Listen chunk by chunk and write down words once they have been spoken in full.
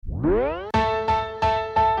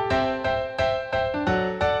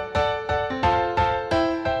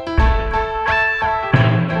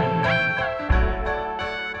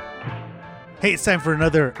Hey, it's time for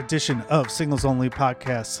another edition of Singles Only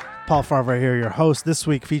Podcast. Paul Farver here, your host. This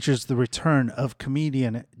week features the return of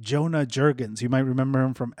comedian Jonah Jurkens. You might remember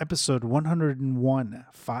him from episode 101,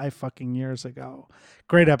 5 fucking years ago.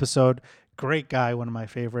 Great episode. Great guy, one of my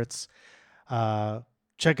favorites.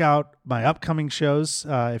 Check out my upcoming shows.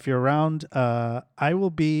 If you're around, I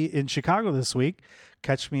will be in Chicago this week.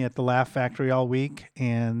 Catch me at the Laugh Factory all week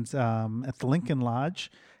and at the Lincoln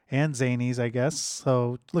Lodge. And Zanies, I guess.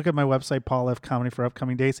 So look at my website, Paul F. Comedy, for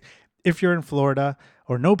upcoming dates. If you're in Florida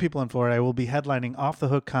or know people in Florida, I will be headlining Off the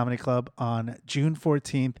Hook Comedy Club on June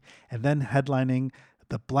 14th and then headlining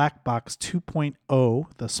the Black Box 2.0,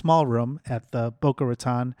 the small room at the Boca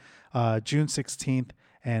Raton, June 16th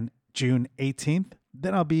and June 18th.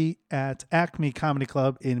 Then I'll be at Acme Comedy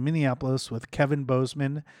Club in Minneapolis with Kevin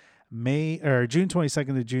Bozeman, June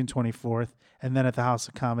 22nd to June 24th, and then at the House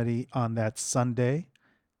of Comedy on that Sunday,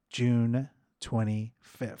 June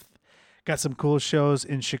 25th. Got some cool shows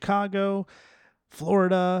in Chicago,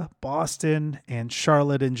 Florida, Boston, and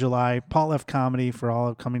Charlotte in July. Paul F. Comedy for all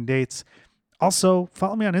upcoming dates. Also,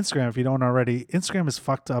 follow me on Instagram if you don't already. Instagram has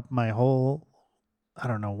fucked up my whole, I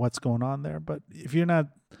don't know what's going on there, but if you're not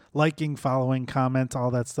liking, following, comment,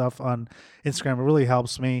 all that stuff on Instagram, it really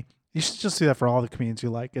helps me. You should just do that for all the comedians you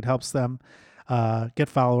like. It helps them get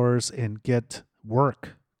followers and get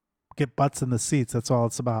work. Get butts in the seats. That's all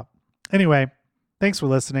it's about. Anyway, thanks for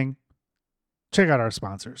listening. Check out our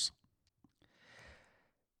sponsors.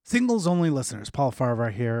 Singles only listeners, Paul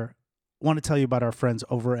Farver here. Want to tell you about our friends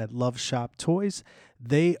over at Love Shop Toys.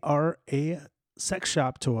 They are a sex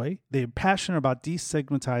shop toy. They're passionate about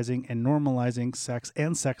destigmatizing and normalizing sex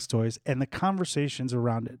and sex toys and the conversations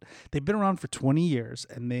around it. They've been around for 20 years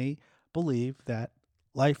and they believe that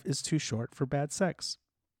life is too short for bad sex.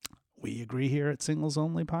 We agree here at Singles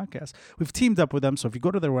Only Podcast. We've teamed up with them, so if you go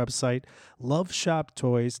to their website,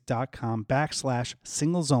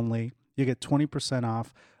 loveshoptoys.com/singles only, you get 20%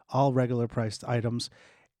 off all regular priced items,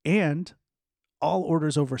 and all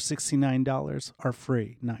orders over $69 are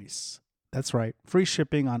free. Nice. That's right. Free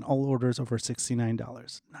shipping on all orders over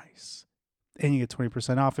 $69. Nice. And you get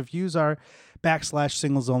 20% off if you use our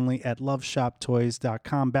 /singles only at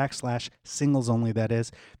loveshoptoys.com /singles only. That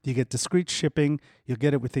is, you get discreet shipping. You'll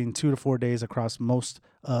get it within 2 to 4 days across most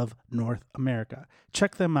of North America.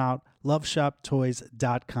 Check them out,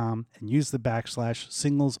 loveshoptoys.com, and use the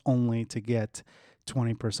 /singles only to get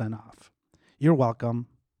 20% off. You're welcome.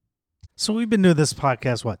 So we've been doing this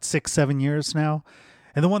podcast, 6-7 years now?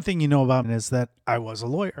 And the one thing you know about me is that I was a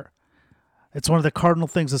lawyer. It's one of the cardinal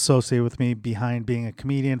things associated with me behind being a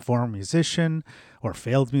comedian, former musician, or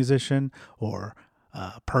failed musician, or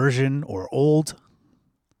Persian, or old.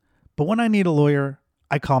 But when I need a lawyer,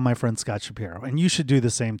 I call my friend Scott Shapiro, and you should do the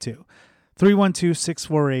same too.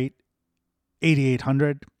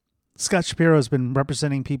 312-648-8800. Scott Shapiro has been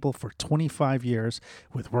representing people for 25 years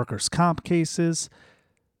with workers' comp cases,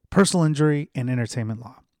 personal injury, and entertainment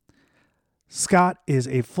law. Scott is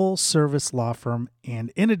a full-service law firm,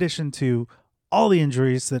 and in addition to all the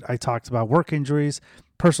injuries that I talked about, work injuries,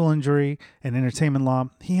 personal injury, and entertainment law,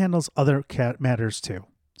 he handles other matters too.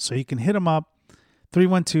 So you can hit him up,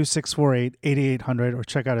 312-648-8800, or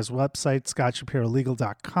check out his website,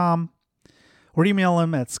 scottshapirolegal.com, or email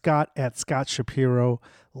him at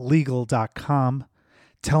scott@scottshapirolegal.com.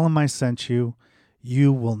 Tell him I sent you.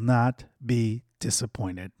 You will not be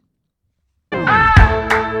disappointed.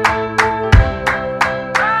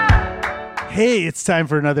 Hey, it's time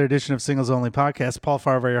for another edition of Singles Only Podcast. Paul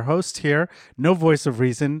Farver, your host here. No voice of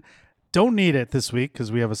reason. Don't need it this week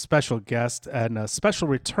because we have a special guest and a special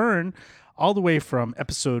return all the way from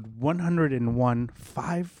episode 101,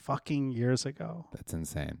 5 fucking years ago. That's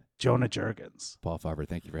insane. Jonah Jurkens. Paul Farver,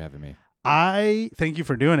 thank you for having me. I thank you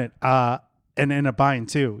for doing it. And in a bind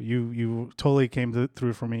too. You totally came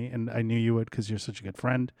through for me, and I knew you would because you're such a good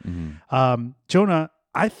friend. Mm-hmm. Jonah,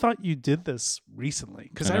 I thought you did this recently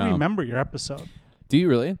because I remember your episode. Do you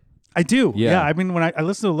really? I do. Yeah. I mean, when I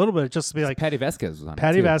listened to a little bit, just to be like, Patty Vasquez was on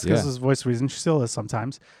Patty it too. Vasquez is voice of reason. She still is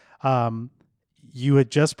sometimes. You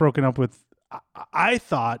had just broken up with, I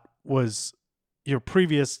thought was your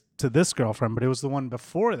previous to this girlfriend, but it was the one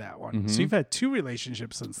before that one. Mm-hmm. So you've had 2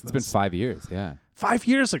 relationships since this. It's been 5 years. Yeah. 5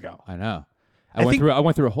 years ago. I know. I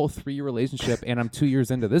went through a whole 3-year relationship, and I'm 2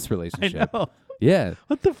 years into this relationship. I know. Yeah.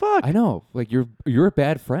 What the fuck? I know. Like you're a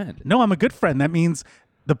bad friend. No, I'm a good friend. That means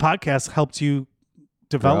the podcast helped you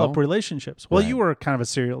develop relationships. Well, you were kind of a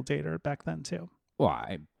serial dater back then too. Well,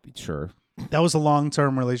 sure. That was a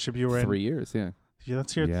long-term relationship you were in. 3 years, yeah.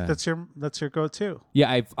 That's your go-to.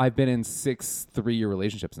 Yeah, I've been in 6 3-year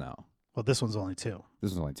relationships now. Well, this one's only 2.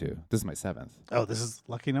 This is only 2. This is my 7th. Oh, this is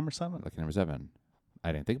lucky number 7. Lucky number 7.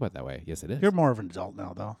 I didn't think about it that way. Yes, it is. You're more of an adult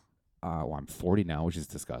now, though. Well, I'm 40 now, which is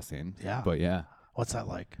disgusting. Yeah. But yeah. What's that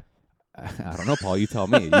like? I don't know, Paul. You tell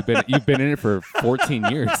me. You've been in it for 14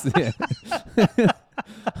 years.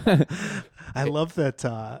 I love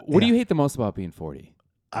that. What do you hate the most about being 40?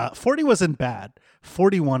 40 wasn't bad.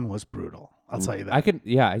 41 was brutal. I'll tell you that.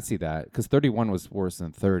 I see that because 31 was worse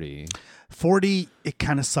than 30. 40, it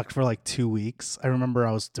kind of sucked for like 2 weeks. I remember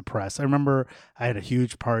I was depressed. I remember I had a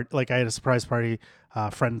huge party, like I had a surprise party.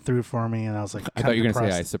 Friend threw for me, and I was like, I thought you were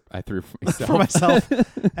gonna say I threw for myself. For myself,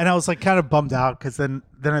 and I was like kind of bummed out because then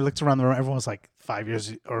I looked around the room. Everyone was like 5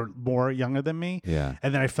 years or more younger than me. Yeah,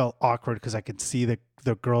 and then I felt awkward because I could see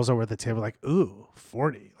the girls over at the table like, ooh,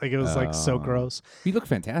 40. Like it was like so gross. You look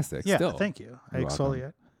fantastic. Yeah, still. Thank you. I You're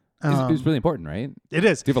exfoliate. It's really important, right? It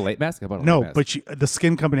is. Do you have a light mask? How about a No, light mask? but the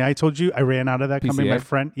skin company I told you, I ran out of that company. PCA? My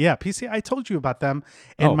friend, PCA. I told you about them,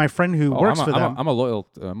 and my friend who works for them. I'm a loyal.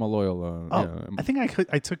 I think I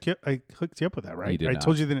hooked you up with that, right? You did I not.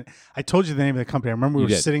 told you the name of the company. I remember we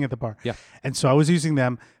were sitting at the bar. Yeah. And so I was using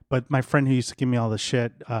them, but my friend who used to give me all the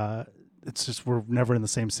shit, it's just we're never in the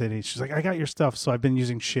same city. She's like, I got your stuff, so I've been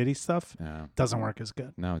using shitty stuff. Yeah. Doesn't work as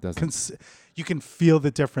good. No, it doesn't. You can feel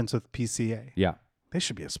the difference with PCA. Yeah. They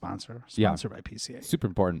should be a sponsor. Yeah. Sponsored by PCA. Super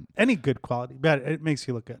important. Any good quality, but it makes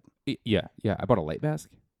you look good. Yeah. I bought a light mask.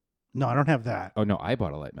 No, I don't have that. Oh no, I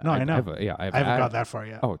bought a light mask. No, I know. I haven't got that far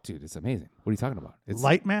yet. Oh, dude, it's amazing. What are you talking about? It's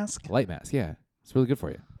light mask? Light mask. Yeah, it's really good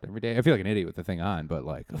for you. Every day, I feel like an idiot with the thing on, but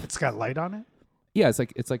like, It's got light on it. yeah, it's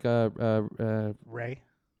like a Ray,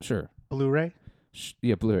 sure, Blu-ray.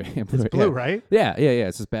 Yeah, Blu-ray. It's blue, right? Yeah.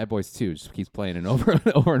 It's just Bad Boys 2. Just keeps playing it over and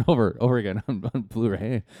over and over again on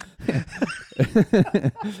Blu-ray.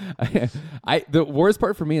 The worst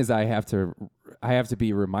part for me is I have to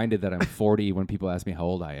be reminded that I'm 40 when people ask me how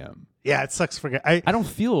old I am. Yeah, it sucks. I don't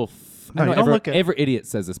feel. No, you don't look at. Every idiot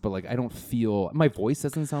says this, but like I don't feel. My voice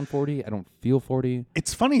doesn't sound 40. I don't feel 40.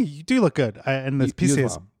 It's funny. You do look good, and the You PC as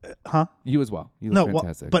is, well. You as well. You look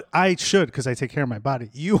fantastic. but I should because I take care of my body.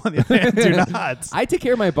 You on the other hand do not. I take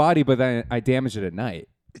care of my body, but then I damage it at night.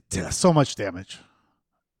 So much damage.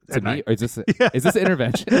 To me, or is this an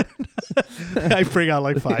intervention? I bring out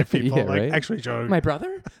like 5 people. Yeah, like right? actually, Joe, My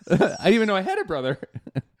brother? I didn't even know I had a brother.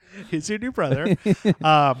 he's your new brother.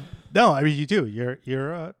 No, I mean you do.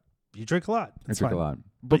 You drink a lot. I drink a lot,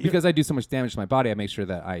 but because I do so much damage to my body, I make sure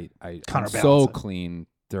that I'm Counterbalance so it. clean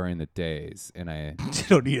during the days, and You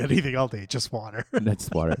don't need anything all day, just water. that's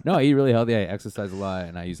water. No, I eat really healthy. I exercise a lot,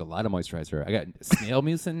 and I use a lot of moisturizer. I got snail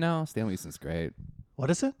mucin now. Snail mucin's great. What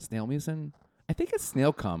is it? Snail mucin? I think it's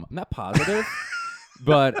snail cum. I'm not positive,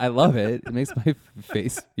 but I love it. It makes my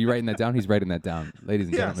face. You writing that down? He's writing that down, ladies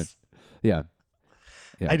and gentlemen. Yeah.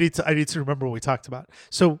 I need to remember what we talked about.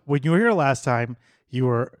 So when you were here last time,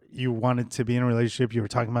 you wanted to be in a relationship. You were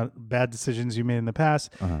talking about bad decisions you made in the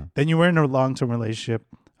past. Then you were in a long-term relationship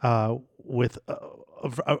with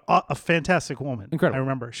a fantastic woman. Incredible. I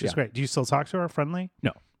remember. She's great. Do you still talk to her? Friendly?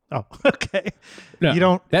 No. Oh, okay. No. You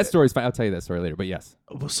don't. That story's fine. I'll tell you that story later. But yes.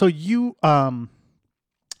 So you don't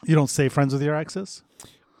stay friends with your exes?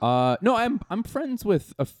 No, I'm friends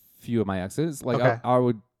with a few of my exes. Like Okay. I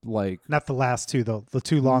would like. Not the last 2 though. The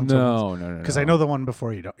 2 long term. No. Because I know the one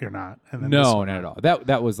before you're not. And then No, not at all.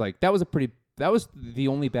 That was the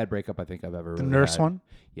only bad breakup I think I've ever. the really nurse had. one.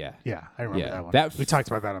 Yeah. Yeah, I remember that one. We talked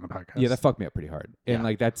about that on the podcast. Yeah, that fucked me up pretty hard. And Yeah.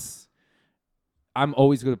 like I'm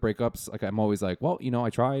always good at breakups. Like I'm always like, well, I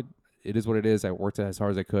tried. It is what it is. I worked as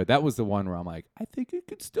hard as I could. That was the one where I'm like, I think it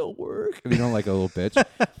could still work. Like a little bitch.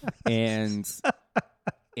 and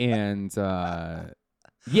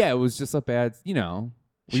it was just a bad,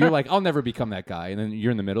 you're like, I'll never become that guy. And then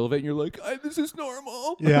you're in the middle of it and you're like, this is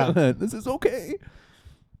normal. Yeah. This is okay.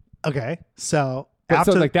 Okay. So But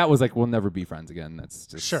so like that was like, we'll never be friends again. That's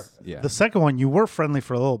just. Sure. Yeah. The second one, you were friendly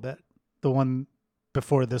for a little bit. The one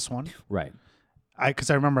before this one. Right.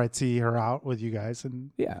 Because I remember I'd see her out with you guys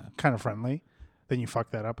and kind of friendly. Then you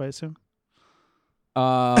fucked that up, I assume.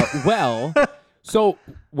 Well, so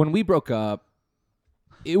when we broke up,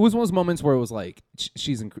 it was one of those moments where it was like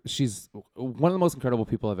she's one of the most incredible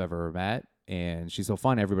people I've ever met, and she's so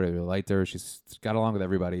fun. Everybody really liked her. She's got along with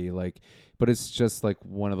everybody. Like, but it's just like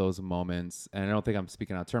one of those moments, and I don't think I'm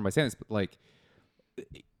speaking out of turn by saying this, but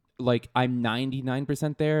like I'm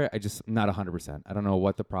 99% there. I just not 100%. I don't know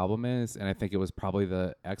what the problem is, and I think it was probably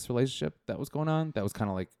the ex relationship that was going on. That was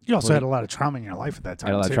kind of like you also had a lot of trauma in your life at that time.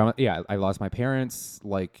 I had a lot of trauma. Yeah, I lost my parents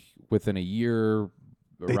like within a year.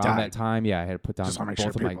 They around died. that time, I had put down Just wanna make both sure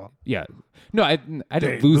of my. people- Yeah, no, I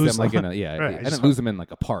didn't lose them like in a Right, I didn't lose them in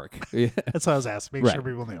like a park. Yeah, That's what I was asking. Make sure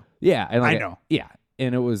people knew. yeah, and like, I know. Yeah,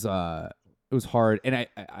 and it was It was hard, and I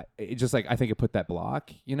it just like I think it put that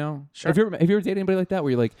block. You know, Sure. Have you ever dated anybody like that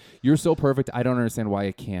where you're like, you're so perfect, I don't understand why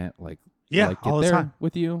I can't like Yeah, get all the there time.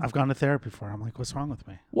 with you. I've gone to therapy before. I'm like, what's wrong with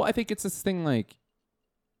me? Well, I think it's this thing like,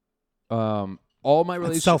 all my It's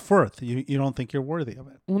relationships. self-worth. You don't think you're worthy of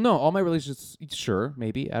it. Well, no, all my relationships. Sure,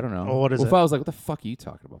 maybe I don't know. Well, what is If it? I was like, what the fuck are you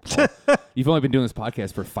talking about, Paul? You've only been doing this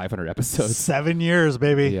podcast for 500 episodes. 7 years,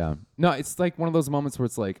 baby. Yeah. No, it's like one of those moments where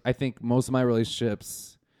it's like I think most of my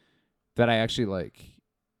relationships that I actually like.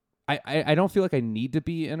 I don't feel like I need to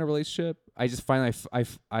be in a relationship. I just find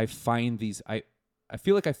I find these I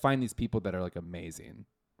feel like I find these people that are like amazing,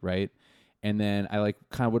 right? And then I like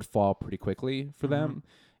kind of would fall pretty quickly for them.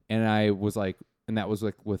 And I was like, and that was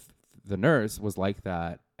like with the nurse was like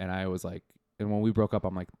that. And I was like, and when we broke up,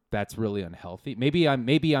 I'm like, that's really unhealthy. Maybe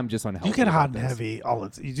I'm just unhealthy. You get about hot and this. heavy.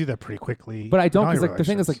 You do that pretty quickly. But I don't, in all because your like the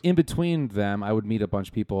thing is, like relationships. in between them, I would meet a bunch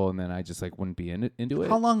of people, and then I just like wouldn't be into it.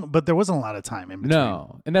 How long? But there wasn't a lot of time in between.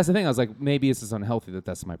 No, and that's the thing. I was like, maybe it's just unhealthy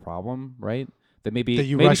that's my problem, right? That maybe That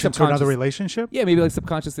you maybe rush into another subconscious- relationship. Yeah, maybe like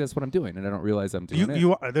subconsciously that's what I'm doing, and I don't realize I'm doing it.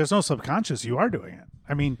 You are, there's no subconscious. You are doing it.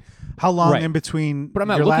 I mean, how long Right. in between But I'm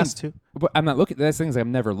not your looking- last two? But I'm not looking. That's the thing is,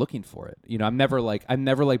 I'm never looking for it. You know, I'm never like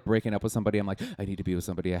breaking up with somebody. I'm like, I need to be with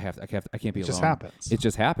somebody. I can't be It just alone. happens. It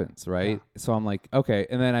just happens, right? So I'm like, okay.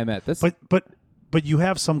 And then I met this. But you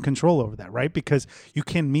have some control over that, right? Because you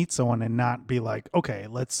can meet someone and not be like, okay,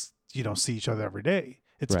 let's see each other every day.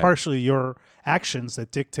 It's Right. partially your actions that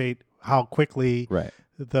dictate how quickly right.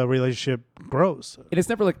 the relationship grows. And it's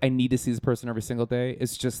never like I need to see this person every single day.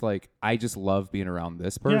 It's just like I just love being around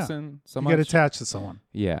this person so You much. get attached to someone.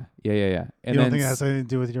 Yeah. And You then don't think it has anything to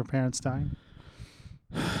do with your parents dying?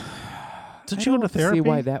 Don't you go to therapy? See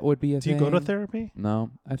why that would be a Do thing. you go to therapy?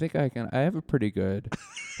 No, I think I can. I have a pretty good.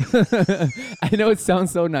 I know it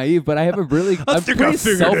sounds so naive, but I have a really. I'm think I pretty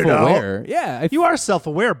figured it out. self-aware. Yeah, You are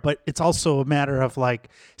self-aware, but it's also a matter of like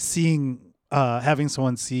seeing, having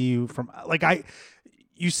someone see you from like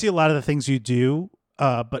you see a lot of the things you do,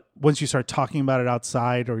 but once you start talking about it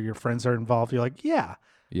outside or your friends are involved, you're like, yeah,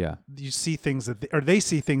 you see things or they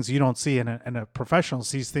see things you don't see, and a professional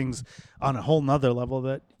sees things on a whole nother level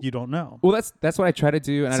that you don't know. Well, that's what I try to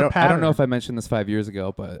do, and It's a I don't pattern. know if I mentioned this 5 years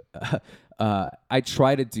ago, but I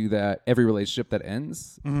try to do that every relationship that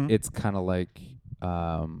ends. It's kind of like.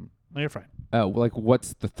 No, you're fine. Like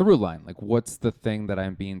what's the through line? Like what's the thing that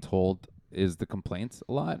I'm being told is the complaints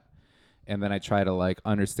a lot, and then I try to like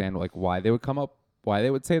understand like why they would come up, why they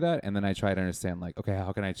would say that, and then I try to understand like, okay,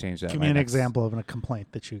 how can I change that? Give me an example of a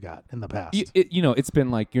complaint that you got in the past. It's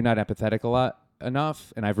been like you're not empathetic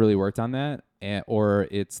enough, and I've really worked on that, or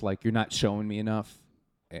it's like you're not showing me enough.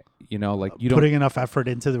 Like you don't putting enough effort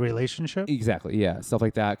into the relationship. exactly, yeah, stuff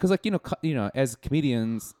like that. Because like as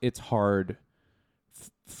comedians, it's hard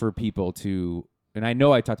for people to. And I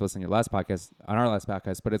know I talked about this on our last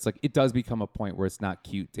podcast, but it's like it does become a point where it's not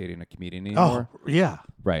cute dating a comedian anymore. Oh, yeah.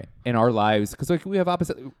 Right. In our lives, because like we have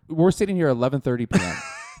opposite. We're sitting here at 11:30 p.m.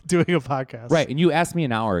 Doing a podcast. Right. And you asked me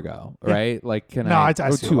an hour ago, right? Like, can No, I or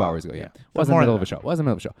asked you 2 a lot. hours ago? Yeah. Yeah. Wasn't More in the middle than of a show. Wasn't in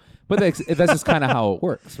the middle of a show. But that's just kind of how it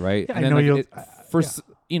works, right? Yeah, and I then know like,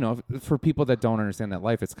 yeah. for people that don't understand that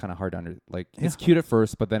life, it's kind of hard to it's cute at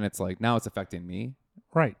first, but then it's like now it's affecting me,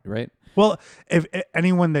 Right. right? Well, if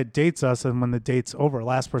anyone that dates us and when the date's over,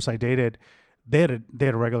 last person I dated, they had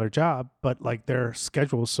a regular job, but like their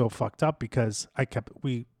schedule was so fucked up because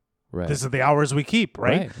Right. this is the hours we keep,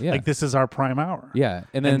 right? Yeah. Like this is our prime hour. Yeah.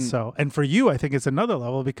 And then and for you, I think it's another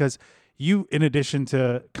level because you, in addition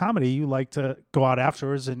to comedy, you like to go out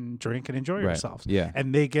afterwards and drink and enjoy yourselves. Yeah.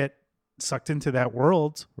 And they get sucked into that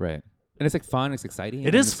world. Right. And it's like fun. It's exciting.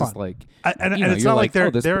 It is it's fun. Just like, And you're it's not like they're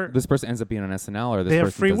this person ends up being on SNL or this they have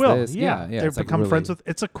person free does will. this. Yeah. Yeah. They It's like become really, friends with.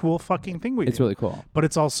 It's a cool fucking thing we do. It's really cool. But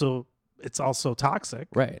it's also toxic.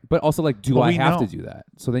 Right. But also like, do But I we have know. to do that?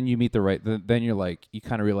 So then you meet then you're like, you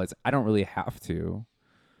kind of realize I don't really have to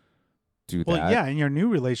do Well, that. yeah. In your new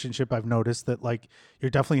relationship, I've noticed that like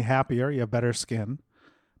you're definitely happier. You have better skin,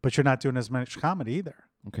 but you're not doing as much comedy either.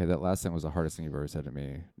 Okay. That last thing was the hardest thing you've ever said to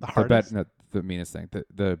me. The The meanest thing.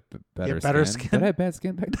 The better better skin. skin? Did I have bad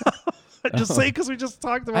skin back then? Just say because we just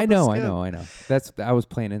talked about. I know. the skin. I know. I was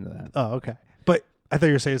playing into that. Oh, okay. But I thought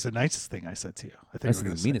you were saying it's the nicest thing I said to you. I think That's you were the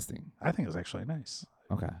gonna say- meanest thing. I think it was actually nice.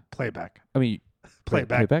 Okay. Playback. I mean,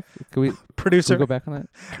 Playback. Can we Producer. go back on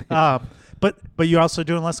that? But you're also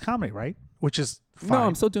doing less comedy, right? Which is fine. No,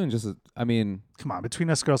 I'm still doing Come on, between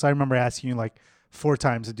us girls, I remember asking you like 4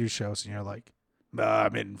 times to do shows, and you're like,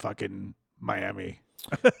 I'm in fucking Miami.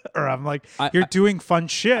 Or I'm like, you're doing fun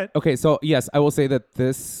shit. okay, so yes, I will say that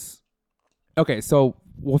this. Okay, so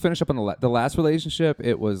we'll finish up on the last relationship.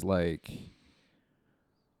 It was like,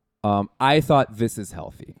 I thought this is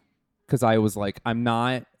healthy, because I was like, I'm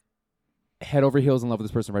not head over heels in love with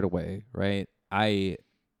this person right away, right? I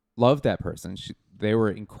loved that person. They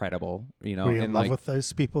were incredible, you know. Were you in love like, with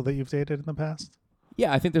those people that you've dated in the past?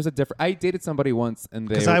 Yeah, I think there's a different. I dated somebody once, and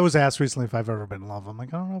Because I was asked recently if I've ever been in love. I'm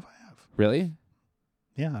like, I don't know if I have. Really?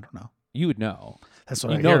 Yeah, I don't know. You would know. That's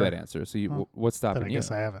what you I know hear. that answer. So what's stopping I you?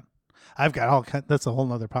 guess I haven't. I've got all. That's a whole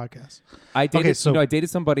nother podcast. I dated. Okay, so I dated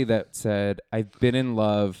somebody that said, "I've been in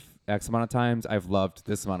love X amount of times. I've loved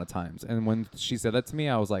this amount of times." And when she said that to me,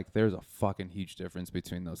 I was like, "There's a fucking huge difference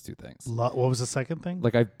between those two things." What was the second thing?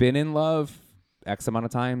 Like, I've been in love X amount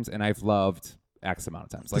of times, and I've loved X amount of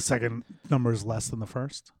times. The Like, second number is less than the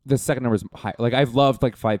first. the second number is high. Like, I've loved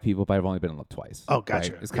like 5 people, but I've only been in love twice. Oh,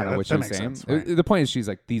 gotcha. Right? It's kind of what that she's makes saying. sense, right. The point is, she's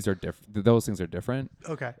like, these are different. Those things are different.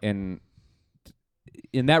 Okay. And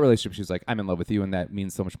in that relationship, she's like, I'm in love with you, and that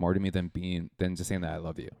means so much more to me than just saying that I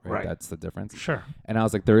love you. Right? That's the difference. Sure. And I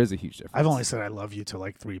was like, there is a huge difference. I've only said I love you to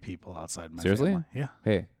like 3 people outside my Seriously? family. Yeah.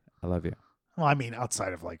 Hey, I love you. Well, I mean,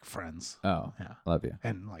 outside of like friends. Oh, Yeah. I love you.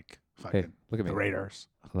 And like fucking Hey, look at me. the Raiders.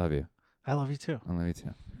 I love you. I love you too. I love you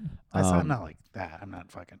too. I'm not like that. I'm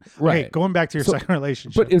not fucking. Right. Okay, going back to your second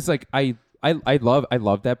relationship. But it's like I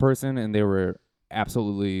love that person, and they were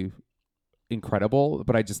absolutely incredible,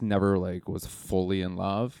 but I just never like was fully in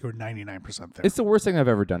love. you were 99% there. It's the worst thing I've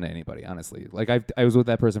ever done to anybody, honestly. Like I was with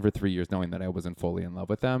that person for 3 years knowing that I wasn't fully in love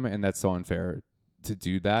with them, and that's so unfair to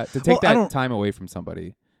do that. To take that time away from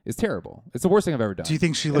somebody is terrible. It's the worst thing I've ever done. Do you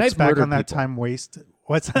think she looks back on that time wasted?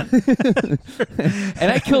 What's that?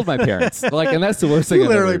 And I killed my parents. Like, and that's the worst thing You I've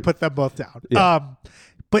literally ever. put them both down. Yeah.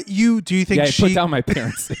 But do you think Yeah, I she put down my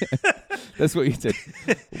parents. That's what you did.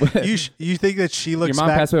 you think that she looks Your mom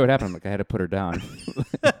back? passed away. What happened? I'm like, I had to put her down.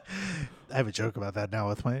 I have a joke about that now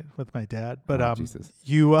with my dad. But Jesus.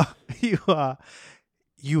 you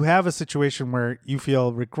have a situation where you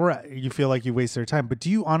feel regret. You feel like you wasted your time. But do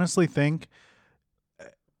you honestly think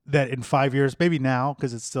that in 5 years, maybe now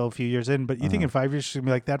because it's still a few years in, but you think in 5 years she's gonna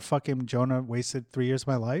be like, that fucking Jonah wasted 3 years of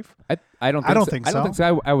my life? I don't think so.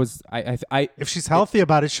 If she's healthy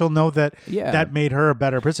about it, she'll know that Yeah. that made her a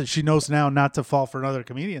better person. She knows now not to fall for another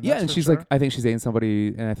comedian. Yeah, that's and for she's sure. like, I think she's dating somebody,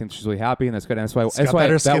 and I think she's really happy, and that's good. And that's why got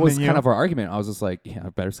better skin that was than kind you. of our argument. I was just like, yeah,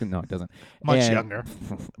 better skin. No, it doesn't. Much And- younger.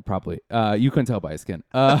 Probably. You couldn't tell by his skin.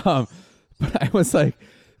 But I was like,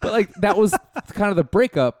 that was kind of the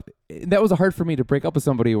breakup. That was hard for me to break up with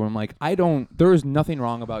somebody where I'm like, there is nothing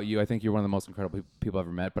wrong about you. I think you're one of the most incredible people I've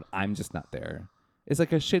ever met, but I'm just not there. It's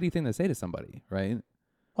like a shitty thing to say to somebody, right?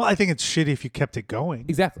 Well, I think it's shitty if you kept it going.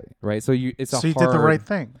 Exactly. Right. So you did the right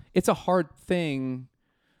thing. It's a hard thing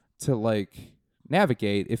to like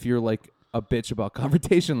navigate if you're like a bitch about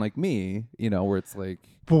confrontation like me, you know, where it's like.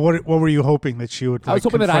 But what were you hoping that she would? Like, I was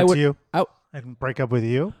hoping that I confront would. you and break up with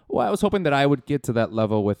you. Well, I was hoping that I would get to that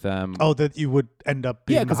level with them. Oh, that you would end up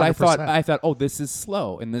being. Yeah, because 100%. I thought, oh, this is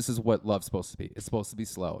slow, and this is what love's supposed to be. It's supposed to be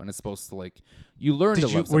slow, and it's supposed to like you learn to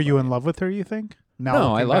love. Were you in love with her? You think?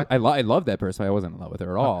 No, I love that person. I wasn't in love with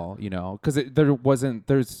her at all. You know, because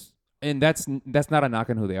and that's not a knock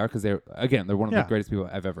on who they are, because they're one of the greatest people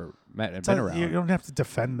I've ever met and been around. You don't have to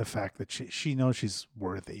defend the fact that she knows she's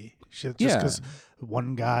worthy. Just because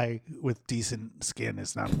one guy with decent skin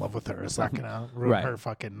is not in love with her is not gonna ruin her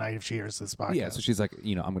fucking night if she hears this podcast. Yeah, so she's like,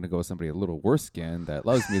 I'm gonna go with somebody a little worse skin that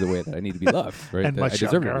loves me the way that I need to be loved, right? And that much I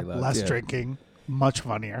deserve younger, to be loved. less drinking, much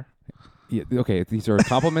funnier. Yeah, okay, these are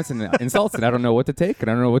compliments and insults, and I don't know what to take, and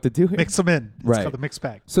I don't know what to do here. Mix them in. It's Right. called the mixed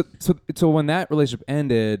bag. So when that relationship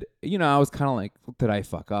ended, I was kind of like, did I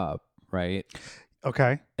fuck up, right?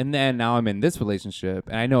 Okay. And then now I'm in this relationship,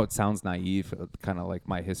 and I know it sounds naive, kind of like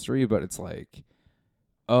my history, but it's like,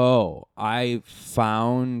 oh, I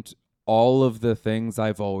found all of the things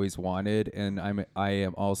I've always wanted, and I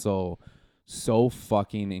am also so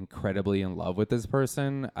fucking incredibly in love with this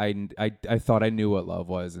person. I thought I knew what love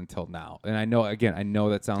was until now, and I know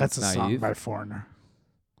that sounds That's a naive. song by Foreigner.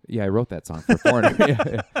 Yeah, I wrote that song for Foreigner.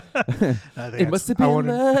 It must have been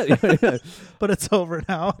love. But it's over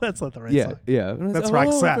now. That's not the right song. Yeah. That's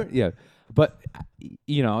Roxanne. Yeah, but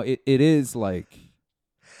it is like.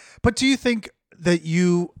 But do you think that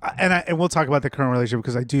you and we'll talk about the current relationship,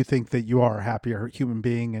 because I do think that you are a happier human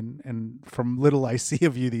being, and from little I see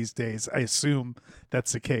of you these days, I assume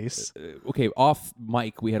that's the case. Okay, off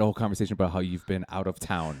mic, we had a whole conversation about how you've been out of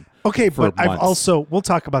town. Okay, but months. I've also we'll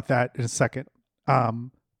talk about that in a second.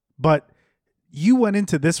 But you went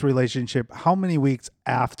into this relationship how many weeks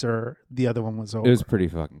after the other one was over? It was pretty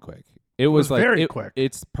fucking quick. It was like very quick.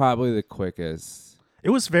 It's probably the quickest.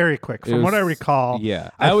 It was very quick, from what I recall. Yeah,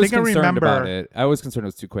 I was think I concerned remember about it. I was concerned it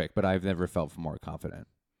was too quick, but I've never felt more confident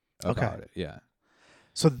about it. Yeah.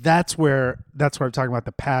 So that's where I'm talking about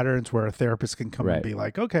the patterns where a therapist can come and be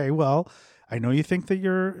like, okay, well, I know you think that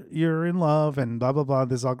you're in love and blah, blah, blah.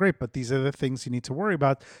 This is all great, but these are the things you need to worry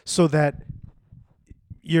about so that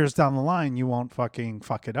years down the line, you won't fucking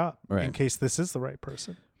fuck it up in case this is the right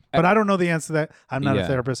person. But I don't know the answer to that. I'm not a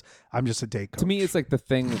therapist. I'm just a day coach. To me, it's like the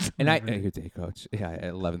thing, and you're a day coach. Yeah,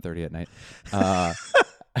 at 11:30 at night,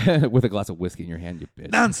 with a glass of whiskey in your hand, you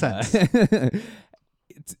bitch. Nonsense.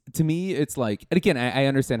 To me, it's like, and again, I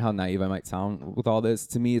understand how naive I might sound with all this.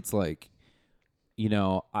 To me, it's like, you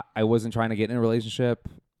know, I wasn't trying to get in a relationship.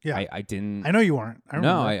 Yeah, I didn't. I know you weren't.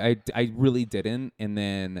 I really didn't. And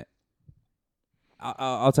then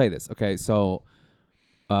I'll tell you this. Okay, so,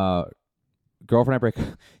 girlfriend,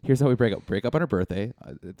 here's how we break up. Break up on her birthday.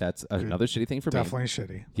 That's another shitty thing for me. Definitely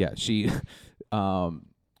shitty. Yeah, she,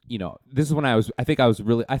 you know, this is when I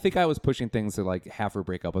was pushing things to like have her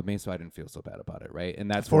break up with me, so I didn't feel so bad about it, right?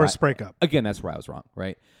 And that's forced breakup. Again, that's where I was wrong,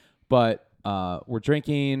 right? But we're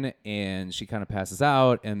drinking, and she kind of passes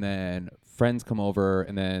out, and then friends come over,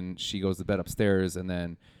 and then she goes to bed upstairs, and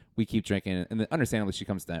then we keep drinking, and then understandably she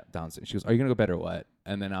comes downstairs. She goes, "Are you gonna go to bed or what?"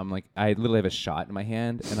 And then I'm like, I literally have a shot in my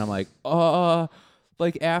hand, and I'm like,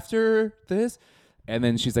 like after this, and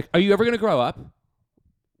then she's like, "Are you ever gonna grow up?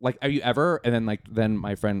 Like, are you ever?" And then then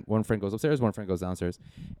one friend goes upstairs, one friend goes downstairs,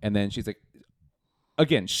 and then she's like,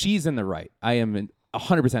 again, she's in the right. I am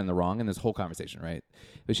 100% in the wrong in this whole conversation, right?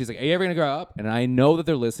 But she's like, "Are you ever gonna grow up?" And I know that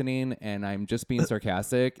they're listening, and I'm just being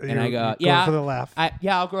sarcastic, and I go, "Yeah, for the laugh.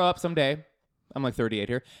 I'll grow up someday." I'm like 38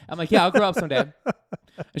 here. I'm like, "Yeah, I'll grow up someday."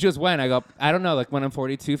 And she goes, "When?" I go, "I don't know, like when I'm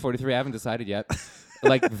 42, 43, I haven't decided yet."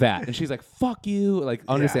 Like that. And she's like, "Fuck you," like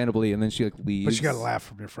understandably, and then she like leaves. But you got to laugh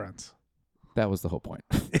from your friends. That was the whole point.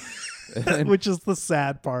 Which is the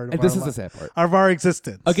sad part of this is the sad part of our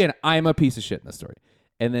existence. Again, I'm a piece of shit in this story.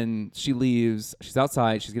 And then she leaves. She's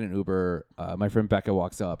outside. She's getting an Uber. My friend Becca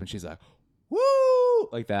walks up, and she's like, "Woo!"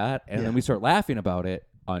 like that. And then we start laughing about it.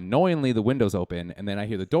 Unknowingly, the window's open, and then I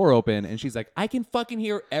hear the door open, and she's like, "I can fucking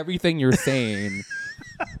hear everything you're saying."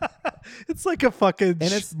 It's like a fucking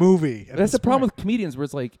movie. That's the problem with comedians, where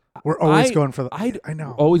it's like, we're always going for the. I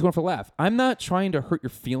know. Always going for the laugh. I'm not trying to hurt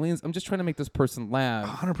your feelings. I'm just trying to make this person laugh.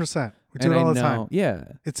 100%. We do it all the time. Yeah.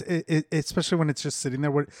 It's especially when it's just sitting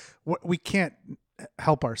there. What we can't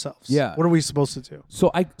help ourselves. Yeah. What are we supposed to do?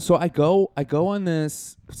 So I go on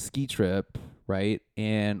this ski trip, right,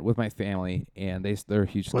 and with my family, and they're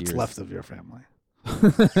huge skiers. What's left of your family?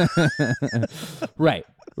 Right.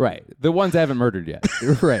 The ones I haven't murdered yet.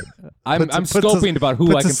 Right. I'm scoping about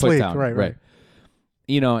who I can put down. Right.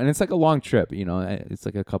 You know, and it's like a long trip. You know, it's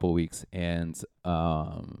like a couple of weeks, and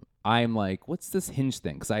I'm like, "What's this Hinge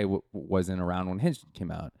thing?" Because I wasn't around when Hinge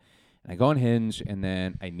came out, and I go on Hinge, and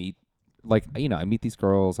then I meet. Like, you know, I meet these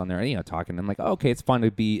girls on there, you know, talking. I'm like, oh, okay, it's fun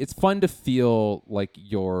to feel like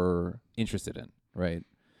you're interested in, right?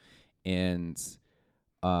 And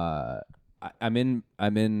I'm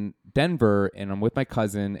in Denver, and I'm with my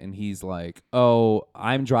cousin, and he's like, "Oh,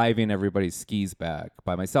 I'm driving everybody's skis back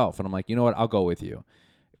by myself," and I'm like, "You know what? I'll go with you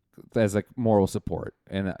as like moral support,"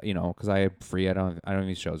 and you know, because I am free, I don't have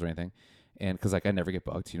any shows or anything. And because like I never get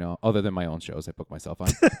booked, you know, other than my own shows, I book myself on.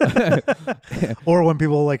 Or when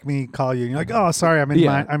people like me call you, and you're like, "Oh, sorry, I'm in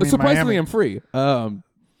surprisingly, Miami." I'm free. And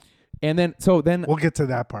then we'll get to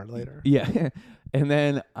that part later. Yeah, and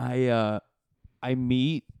then I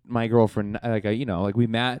meet my girlfriend, like we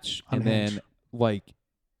match, and then like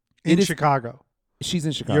in Chicago. She's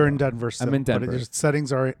in Chicago. You're in Denver. Still, I'm in Denver. But your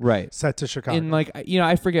settings are set to Chicago. And like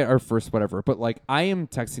I forget our first whatever, but like I am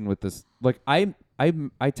texting with this. Like I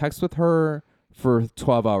text with her for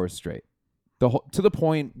 12 hours straight, to the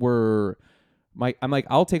point where I'm like,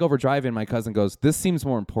 "I'll take over driving." My cousin goes, "This seems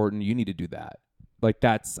more important. You need to do that." Like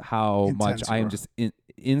that's how intense much I am just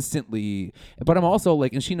instantly. But I'm also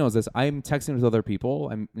like, and she knows this, I'm texting with other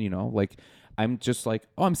people. I'm like I'm just like,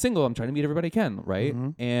 "Oh, I'm single. I'm trying to meet everybody I can," right?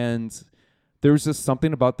 Mm-hmm. And there's just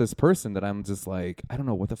something about this person that I'm just like, I don't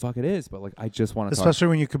know what the fuck it is, but like I just want to talk. Especially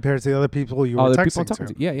when you compare it to the other people you were texting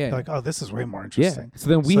to. Yeah. You're like, "Oh, this is way more interesting." Yeah. So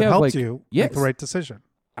then we have helped like you make the right decision.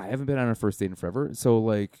 I haven't been on a first date in forever. So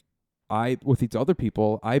like with these other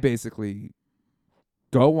people, I basically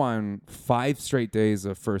go on 5 straight days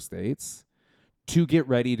of first dates to get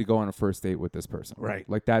ready to go on a first date with this person. Right.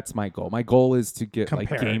 Like that's my goal. My goal is to get like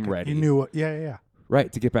game ready. You knew what, yeah.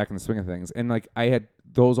 Right, to get back in the swing of things. And like I had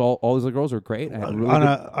those all those other girls were great. I had really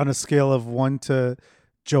on a scale of 1 to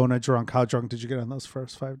Jonah drunk, how drunk did you get on those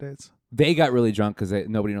first 5 dates? They got really drunk because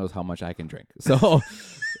nobody knows how much I can drink. So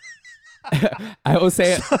I would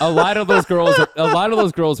say a lot of those girls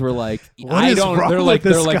were like, I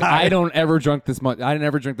don't ever drink this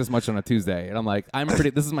much on a Tuesday. And I'm like,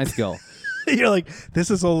 this is my skill. You're like, this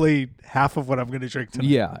is only half of what I'm going to drink tonight.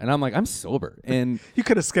 Yeah, and I'm like, I'm sober, and You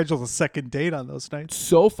could have scheduled a second date on those nights.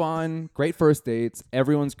 so fun, great first dates,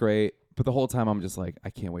 everyone's great, but the whole time I'm just like, I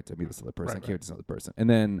can't wait to meet this other person. I can't wait to see this other person. And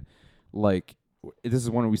then, like, this is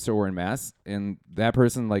when we still were in Mass, and that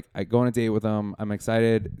person, like, I go on a date with them. I'm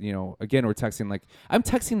excited. You know, again, we're texting. Like, I'm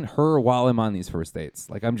texting her while I'm on these first dates.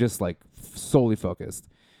 Like, I'm just like solely focused.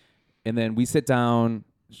 And then we sit down.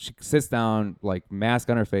 She sits down, like, mask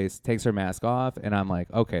on her face, takes her mask off, and I'm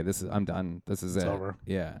like, okay, I'm done. This is it. Over.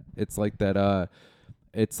 Yeah, it's like that.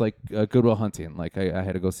 It's like Good Will Hunting. Like, I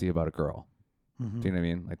had to go see about a girl. Mm-hmm. Do you know what I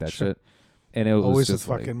mean? Like that Sure. shit. And it was Always just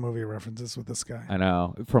with fucking like, movie references with this guy. I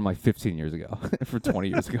know, from like 15 years ago, from 20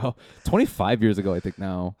 years ago, 25 years ago, I think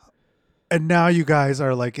now. And now you guys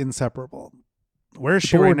are like inseparable. Where is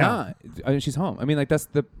she But right we're now? not. I mean, she's home. I mean, like, that's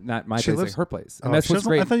not my She place, lives- like her place. And Oh, that's she what's doesn't-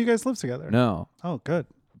 great. I thought you guys lived together. No. Oh, good.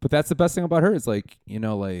 But that's the best thing about her is, like, you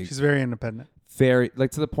know, like, She's very independent. very, like,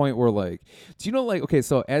 to the point where, like, do you know, like, okay,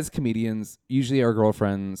 so as comedians, usually our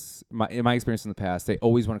girlfriends, in my experience in the past, they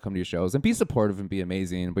always want to come to your shows and be supportive and be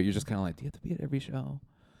amazing, but you're just kind of like, do you have to be at every show?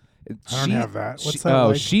 I don't have that. What's that Oh,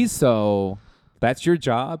 like? she's so, that's your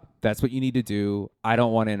job. That's what you need to do. I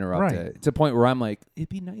don't want to interrupt Right. it. To the point where I'm like, it'd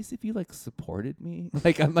be nice if you, like, supported me.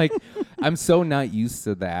 Like, I'm like, I'm so not used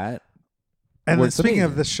to that. And Where then it's speaking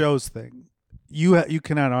of amazing. the shows thing, you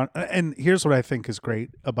cannot on. And here's what I think is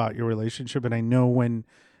great about your relationship. And I know when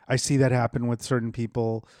I see that happen with certain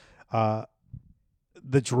people,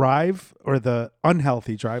 the drive, or the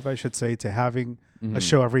unhealthy drive, I should say, to having Mm-hmm. a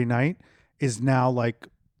show every night is now like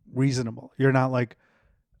reasonable. You're not like,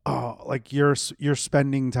 oh, like you're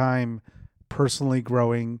spending time personally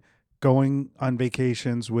growing, going on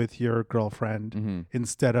vacations with your girlfriend Mm-hmm.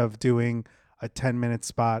 instead of doing a 10-minute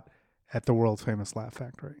spot at the world famous Laugh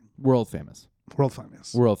Factory. World famous. World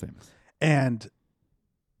famous. World famous. And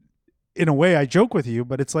in a way, I joke with you,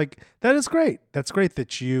 but it's like, that is great. That's great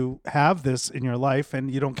that you have this in your life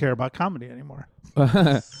and you don't care about comedy anymore.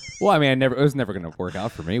 Well, I mean, it was never going to work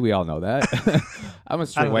out for me. We all know that. I'm a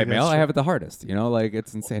straight don't white think male. that's I true. have it the hardest. You know, like,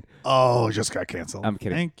 it's insane. Oh, just got canceled. I'm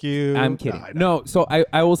kidding. Thank you. I'm kidding. No, I know. No, so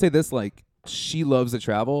I will say this, like, she loves to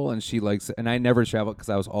travel, and she likes, and I never traveled because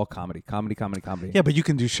I was all comedy. Yeah, but you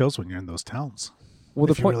can do shows when you're in those towns. Well,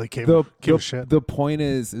 if the you point, really give the, a shit. the point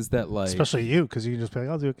is that, like, Especially you, because you can just be like,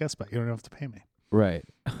 I'll do a guest spot. You don't have to pay me. right.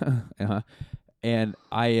 Uh-huh. And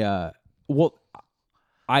I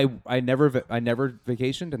never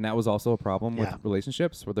vacationed, and that was also a problem with Yeah.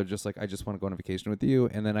 relationships where they're just like, I just want to go on a vacation with you.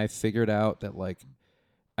 And then I figured out that, like,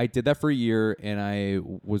 I did that for a year, and I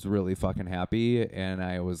was really fucking happy. And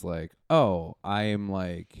I was like, oh, I'm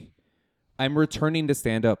returning to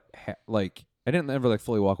stand up. Like, I didn't ever, like,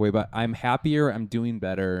 fully walk away, but I'm happier. I'm doing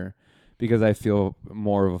better because I feel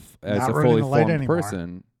more of as Not a running fully the light formed anymore.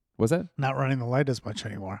 person. Was that? Not running the light as much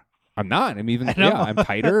anymore. I'm not. I'm even. I know. Yeah, I'm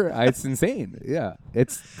tighter. It's insane. Yeah,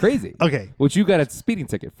 it's crazy. Okay. Which you got a speeding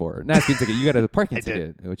ticket for? Not a speeding ticket. You got a parking I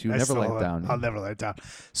did. ticket, which you I never still- let down. I'll never let it down.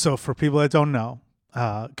 So for people that don't know,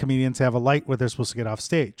 comedians have a light where they're supposed to get off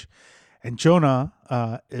stage. And Jonah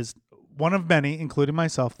is one of many, including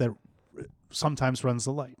myself, that sometimes runs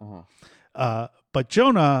the light. But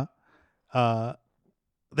Jonah,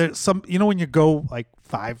 there's some, when you go like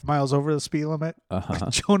 5 miles over the speed limit,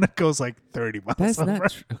 Jonah goes like 30 miles That's over.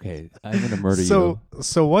 not okay. I'm gonna murder So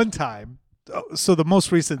you. one time, so the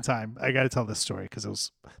most recent time, I got to tell this story because it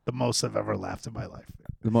was the most I've ever laughed in my life.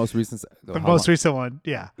 The most recent. The most recent one,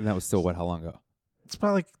 yeah. And that was still what? How long ago? It's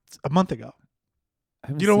probably like a month ago. I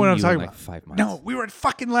haven't You know what seen I'm you talking in, like, about? 5 months. No, we were at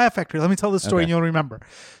fucking Laugh Factory. Let me tell this story Okay. and you'll remember.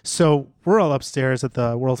 So we're all upstairs at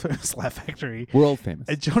the world famous Laugh Factory. World famous.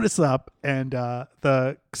 And Jonah's up, and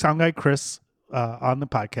the sound guy Chris on the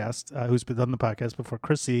podcast, who's been on the podcast before,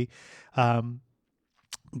 Chrissy,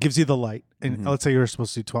 gives you the light. And let's say you were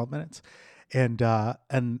supposed to do 12 minutes, and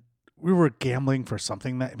we were gambling for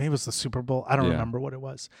something that maybe it was the Super Bowl. I don't Yeah. remember what it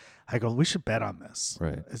was. I go, we should bet on this.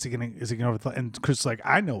 Right. Is he gonna over? And Chris is like,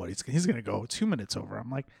 I know what he's gonna go 2 minutes over. I'm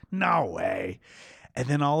like, no way. And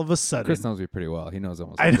then all of a sudden, Chris knows me pretty well. He knows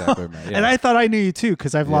almost I know. exactly. Where I'm at. Yeah. And I thought I knew you too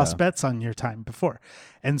because I've lost Yeah. bets on your time before.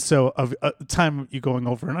 And so of time you going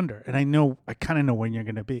over and under. And I kind of know when you're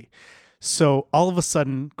going to be. So all of a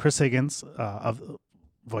sudden, Chris Higgins of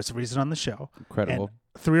Voice of Reason on the show, Incredible.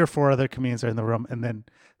 and 3 or 4 other comedians are in the room, and then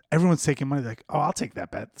everyone's taking money. They're like, oh, I'll take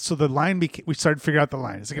that bet. So the line we started to figure out the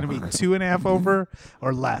line. Is it going to be 2.5 over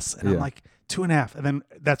or less? And I'm Yeah. like, 2.5. And then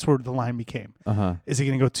that's where the line became. Uh-huh. Is he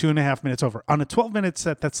going to go 2.5 minutes over on a 12-minute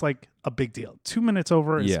set? That's like a big deal. 2 minutes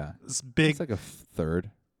over is, Yeah. is big. It's like a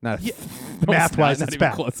third. Not a Yeah, no, math-wise, not it's even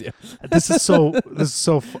bad. close. Yeah. This is so.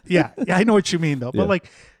 Yeah, I know what you mean though. Yeah. But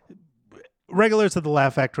like regulars at the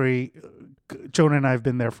Laugh Factory Jonah and I have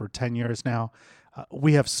been there for 10 years now.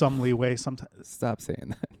 We have some leeway sometimes. Stop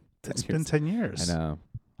saying that. It's been 10 years. I know.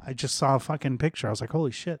 I just saw a fucking picture. I was like,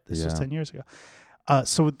 holy shit, this was 10 years ago.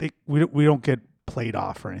 So we don't get played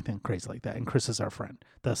off or anything crazy like that. And Chris is our friend,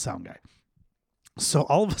 the sound guy. So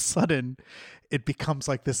all of a sudden, it becomes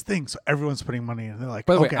like this thing. So everyone's putting money in. They're like,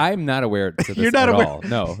 by the okay. way, I'm not aware to this You're not at aware. all.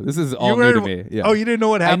 No, this is all new to me. Yeah. Oh, you didn't know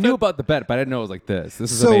what happened? I knew about the bet, but I didn't know it was like this.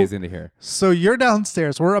 This is amazing to hear. So you're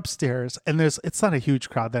downstairs, we're upstairs, and it's not a huge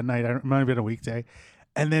crowd that night. It might have been a weekday.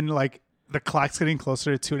 And then like the clock's getting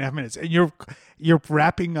closer to 2.5 minutes, and you're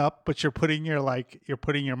wrapping up, but you're putting your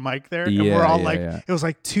mic there, and we're all it was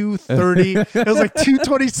like 2:30, it was like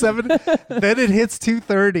 2:27, then it hits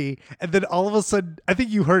 2:30, and then all of a sudden, I think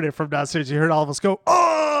you heard it from downstairs. You heard all of us go,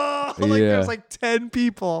 oh, like there's like 10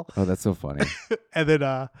 people. Oh, that's so funny. And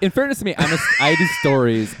then, in fairness to me, I do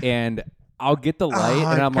stories, and I'll get the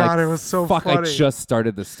light, and I'm like, it was so fuck, funny. I just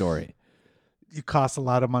started the story. You cost a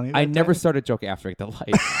lot of money. I never started joking after I get the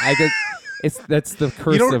light. That's the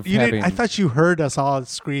curse of having. I thought you heard us all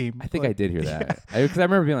scream. I think I did hear that because I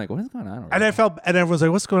remember being like, "What is going on?" And everyone's like,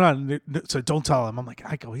 "What's going on?" So don't tell him. I'm like,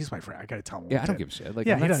 he's my friend. I gotta tell him. Yeah, I don't give a shit. Like,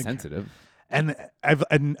 I'm not sensitive. And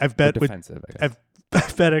I've bet defensive. I've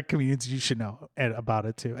bet at comedians you should know about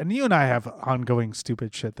it too. And you and I have ongoing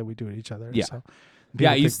stupid shit that we do to each other. Yeah. So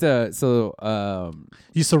I used to. So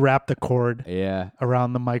used to wrap the cord. Yeah.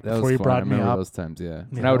 Around the mic that before you brought me up. Those times, yeah.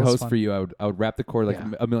 When I would host for you, I would wrap the cord like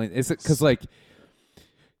a million. It's because like.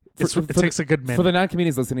 It takes a good minute. For the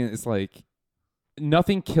non-comedians listening, it's like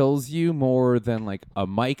nothing kills you more than like a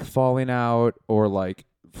mic falling out or like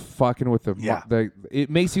fucking with it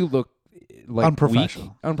makes you look like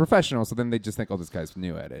unprofessional. So then they just think, oh, this guy's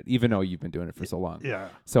new at it, even though you've been doing it for so long. Yeah.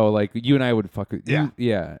 So like you and I would fuck with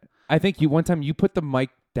yeah. I think one time you put the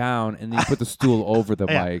mic down and then you put the stool over the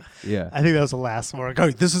mic. Yeah. I think that was the last one.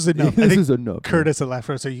 Oh, this is enough. This is enough. Curtis had laughed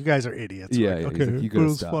first, so you guys are idiots. Yeah. Like, okay, like, it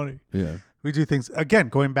was funny. Yeah. We do things, again,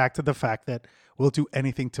 going back to the fact that we'll do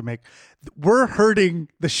anything to make, we're hurting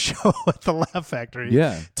the show at the Laugh Factory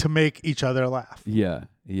to make each other laugh. Yeah.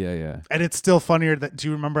 And it's still funnier. Do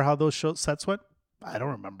you remember how those sets went? I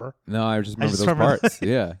don't remember. No, I just remember those parts.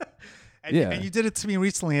 Yeah. And you did it to me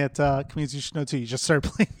recently at Comedians You Should Know Too. You just started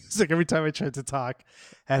playing music every time I tried to talk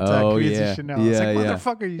at Comedians You Should Know. I was like,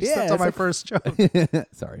 motherfucker, you stepped on my first joke.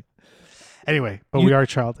 Sorry. Anyway, but we are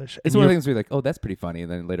childish. It's one of the things where you're like, oh, that's pretty funny.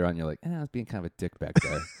 And then later on, you're like, I was being kind of a dick back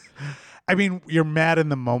there. I mean, you're mad in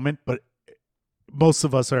the moment, but most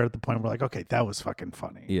of us are at the point where we're like, okay, that was fucking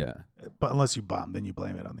funny. Yeah. But unless you bomb, then you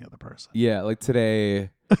blame it on the other person. Yeah, like today,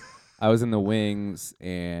 I was in the wings,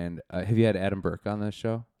 and have you had Adam Burke on this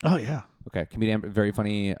show? Oh, yeah. Okay, comedian, very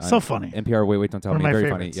funny. So funny. NPR, Wait, Don't Tell Me, very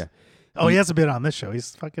favorites. funny. Yeah. Oh, he hasn't been on this show.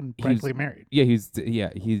 He's fucking practically married. Yeah,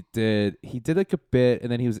 he did like a bit,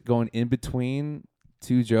 and then he was going in between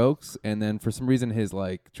two jokes, and then for some reason his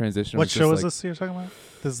like transition. What show is this you're talking about?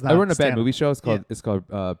 This is not. I run a bad movie show. It's called. It's called.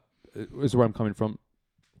 This is where I'm coming from.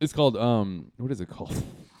 It's called. What is it called?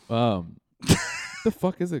 The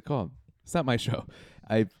fuck is it called? It's not my show.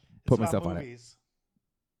 I put myself on it.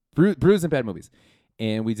 Brews and Bad Movies.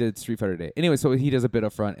 And we did Street Fighter Day. Anyway, so he does a bit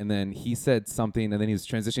up front, and then he said something, and then he was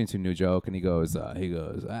transitioning to a new joke, and he goes, I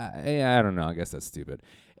don't know, I guess that's stupid.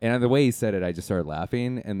 And the way he said it, I just started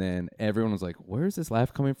laughing, and then everyone was like, where's this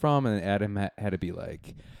laugh coming from? And then Adam had to be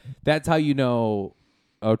like, that's how you know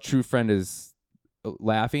a true friend is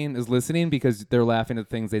listening, because they're laughing at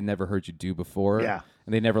things they never heard you do before. Yeah.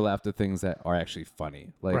 And they never laughed at things that are actually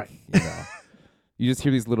funny. Like, right. You know. You just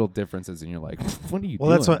hear these little differences, and you're like, "What are you doing?"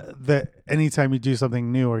 Well, that's what anytime you do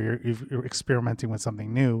something new, or you're experimenting with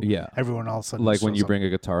something new, everyone all of a sudden, like when you bring a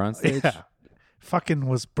guitar on stage, fucking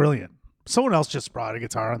was brilliant. Someone else just brought a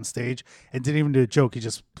guitar on stage and didn't even do a joke. He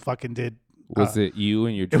just fucking did. Was it you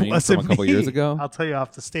and your dream from a couple years ago? I'll tell you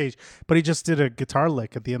off the stage, but he just did a guitar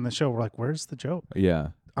lick at the end of the show. We're like, "Where's the joke?" Yeah,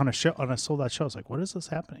 on a sold out show. I was like, "What is this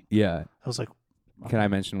happening?" Yeah, I was like. Can I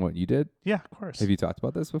mention what you did? Yeah, of course. Have you talked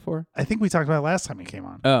about this before? I think we talked about it last time you came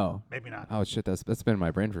on. Oh. Maybe not. Oh, shit. That's been in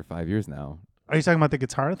my brain for 5 years now. Are you talking about the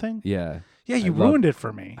guitar thing? Yeah. Yeah, you ruined it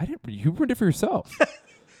for me. You ruined it for yourself.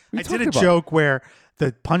 I did a joke where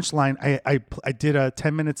the punchline, I did a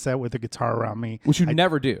 10-minute set with a guitar around me. Which you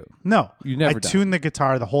never do. No. You never I tuned the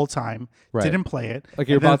guitar the whole time. Right. Didn't play it. Like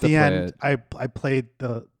you're about to play it. I played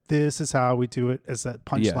this is how we do it as that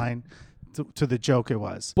punchline to the joke it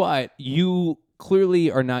was. But you clearly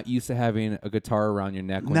are not used to having a guitar around your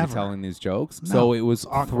neck when you're telling these jokes. No, so it was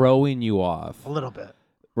throwing you off. A little bit.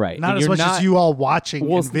 Right. Not as much as you all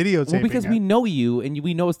watching and videotaping. Well, because we know you and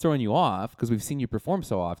we know it's throwing you off because we've seen you perform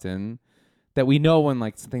so often that we know when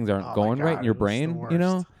like things aren't Oh going my right God, in your it was the brain. You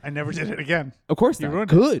know, worst. I never did it again. of course You not.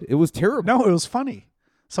 ruined it. Good. It was terrible. No, it was funny.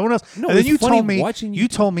 Someone else. No, and it then was you funny told me watching you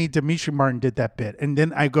told me Demetri Martin did that bit, and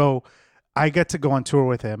then I get to go on tour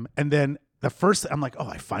with him, and then the first I'm like, oh,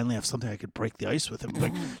 I finally have something I could break the ice with him.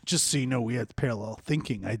 Like, just so you know, we had parallel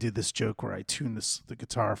thinking. I did this joke where I tuned the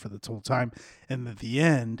guitar for the whole time, and at the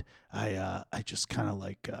end, I just kind of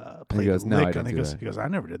like played goes, a "No, I lick, didn't and do he that." goes, I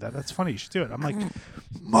never did that. That's funny. You should do it. I'm like,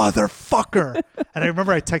 motherfucker. And I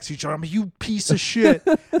remember I texted you, I'm like, you piece of shit.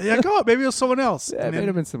 And you're like, oh, maybe it was someone else. Yeah, And it then might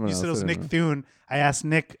have been someone you else. said it was I don't Nick know. Thune. I asked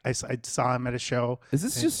Nick. I saw him at a show. Is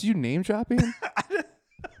this just you name dropping?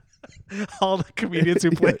 All the comedians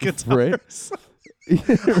who played Yeah, guitars.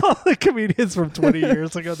 All the comedians from 20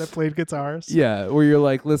 years ago that played guitars. Yeah, where you're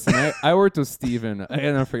like, listen, I worked with Steven,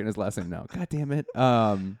 and I'm forgetting his last name now. God damn it.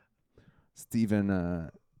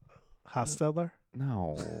 Steven, Hostetler?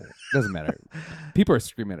 no, doesn't matter. People are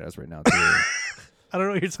screaming at us right now, too. I don't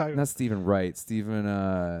know what you're talking about. Not Steven Wright.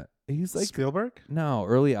 Steven, he's like, Spielberg? no,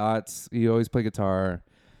 early aughts. He always played guitar.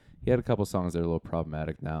 He had a couple songs that are a little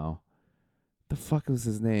problematic now. The fuck was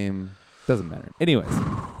his name? Doesn't matter. Anyways,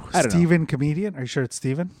 I don't know. Steven comedian? Are you sure it's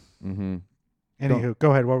Steven? Mm-hmm. Anywho,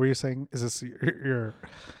 go ahead. What were you saying? Is this your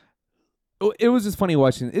It was just funny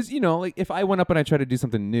watching. It's like if I went up and I tried to do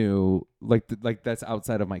something new, like that's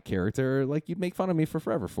outside of my character, like you'd make fun of me for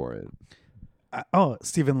forever for it.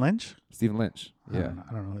 Stephen Lynch? Stephen Lynch. I Yeah.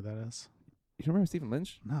 don't know who that is. You remember Stephen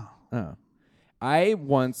Lynch? No. Oh. I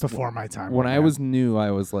once Before my time. when I was new,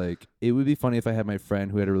 I was like, it would be funny if I had my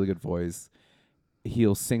friend who had a really good voice.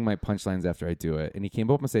 He'll sing my punchlines after I do it. And he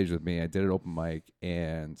came up on stage with me. I did an open mic,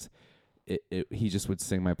 and he just would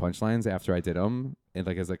sing my punchlines after I did them, and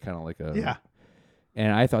like as a kind of like a Yeah.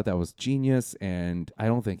 And I thought that was genius, and I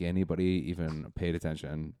don't think anybody even paid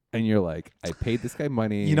attention. And you're like, I paid this guy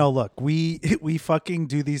money. You know, look, we fucking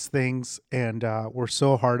do these things, and we're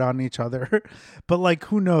so hard on each other. But like,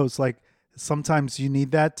 who knows? Like, sometimes you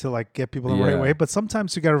need that to like get people in the right way. But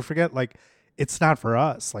sometimes you got to forget, like, it's not for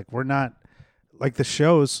us. Like, we're not like the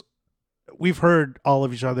shows. We've heard all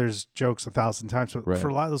of each other's jokes 1,000 times, but for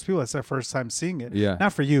a lot of those people, it's their first time seeing it. Yeah.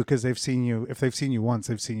 Not for you, because they've seen you. If they've seen you once,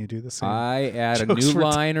 they've seen you do the same. I add a jokes new for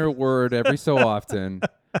line or word every so often.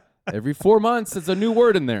 Every 4 months, there's a new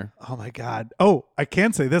word in there. Oh my God. Oh, I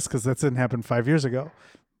can say this because that didn't happen 5 years ago.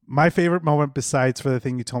 My favorite moment, besides for the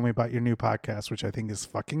thing you told me about your new podcast, which I think is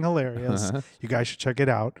fucking hilarious. You guys should check it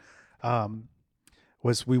out.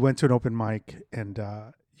 Was we went to an open mic, and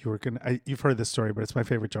you've heard this story, but it's my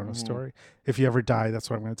favorite Jonah story. If you ever die, that's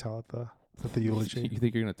what I'm going to tell at the eulogy. You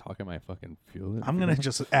think you're gonna talk at my fucking funeral? I'm going to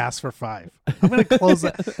just ask for 5. I'm going to close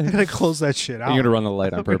that. I'm going to close that shit out. You're gonna run the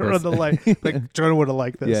light on I'm gonna purpose. run the light. Like Jonah would have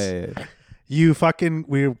liked this. Yeah. We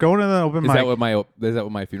were going to the open mic. Is that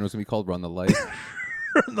what my funeral's gonna be called? Run the light.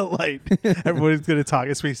 Run the light. Everybody's going to talk.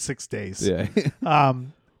 It's been 6 days. Yeah.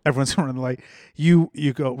 Everyone's going to run the light. You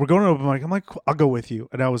go, we're going to open mic. I'm like, I'll go with you.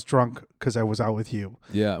 And I was drunk because I was out with you.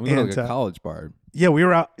 Yeah. I'm going to like a college bar. Yeah, we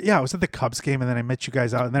were out. Yeah, I was at the Cubs game, and then I met you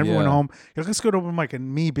guys out, and then everyone went home. You're like, let's go to open mic.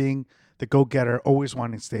 And me being the go-getter, always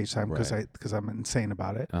wanting stage time because I'm insane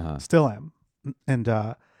about it. Still am. And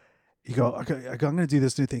you go, okay, I'm going to do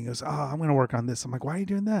this new thing. He goes, I'm going to work on this. I'm like, why are you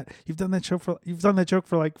doing that? You've done that joke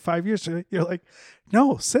for like 5 years. You're like,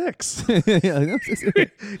 no, 6.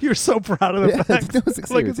 You're so proud of the fact. No, 6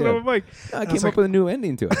 like years, it's an open mic. I came up with a new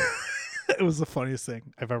ending to it. It was the funniest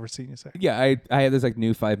thing I've ever seen you say. Yeah, I had this like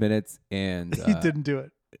new 5 minutes, and You didn't do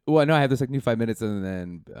it. Well, no, I had this like new 5 minutes, and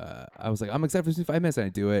then I was like, I'm excited for this new 5 minutes, and I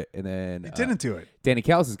do it, and then You didn't do it. Danny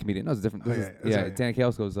Callis is a comedian. No, it's different. Danny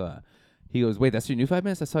Callis goes, he goes, wait, that's your new 5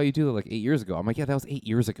 minutes? I saw you do that like 8 years ago. I'm like, yeah, that was 8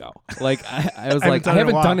 years ago. Like, I was like, I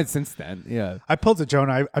haven't done it since then. Yeah. I pulled it,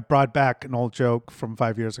 Jonah. I brought back an old joke from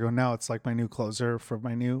 5 years ago. Now it's like my new closer for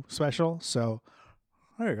my new special. So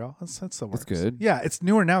there you go. That's the works. That's good. Yeah, it's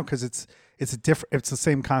newer now because it's the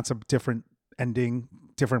same concept, different ending,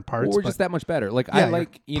 different parts. Or just that much better. Like, yeah, I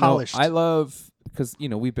like, polished. I love, because,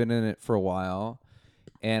 we've been in it for a while,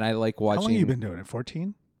 and I like watching. How long have you been doing it?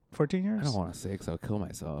 14 years? I don't want to say because I'll kill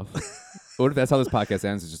myself. What if that's how this podcast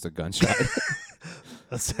ends? It's just a gunshot.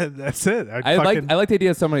 That's it. I like the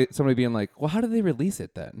idea of somebody being like, well, how did they release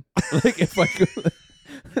it then? Like, if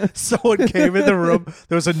someone came in the room,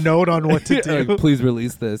 there was a note on what to do. Like, please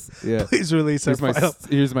release this. Yeah. Please release our file.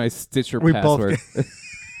 Here's my Stitcher We password.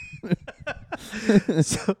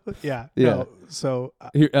 So, yeah. Yeah. No, so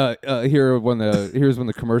here's when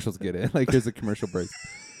the commercials get in. Like, here's a commercial break.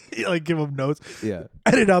 you like give him notes. Yeah.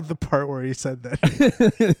 Edit out the part where he said that.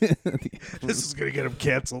 This is gonna get him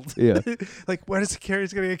canceled. Yeah. Like, why does he care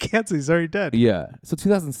he's gonna get canceled? He's already dead. Yeah. So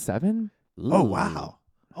 2007. Oh wow.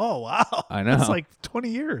 I know. It's like 20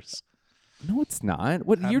 years. No, it's not.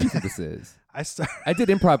 What year do you think this is? I did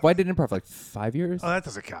improv. Well, I did improv for like 5 years. Oh, that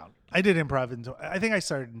doesn't count. I did improv I think I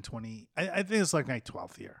started in I think it's like my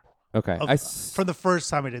 12th year. Okay. For the first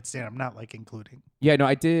time I did stand up, not like including. Yeah, no,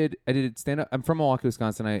 I did stand up. I'm from Milwaukee,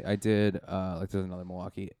 Wisconsin. I did like there's another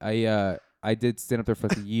Milwaukee. I did stand up there for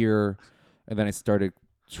like a year, and then I started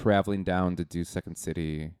traveling down to do Second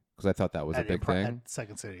City because I thought that was a big thing. At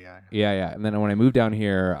Second City, yeah. Yeah. And then when I moved down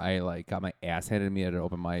here, I like got my ass handed to me at an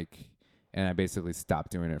open mic, and I basically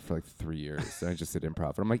stopped doing it for like 3 years. And I just did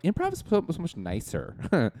improv. And I'm like, improv is so much nicer.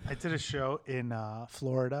 I did a show in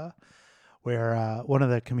Florida where one of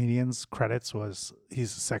the comedians' credits was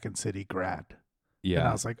he's a Second City grad. Yeah. And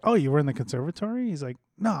I was like, oh, you were in the conservatory? He's like,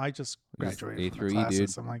 no, I just graduated from the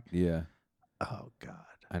classes. I'm like, yeah. Oh, God.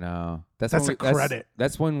 I know. That's a credit.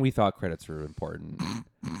 That's when we thought credits were important.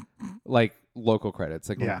 Like local credits.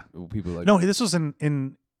 Like when people like. No, this was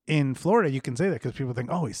in Florida. You can say that because people think,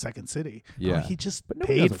 oh, he's Second City. Yeah. No, he just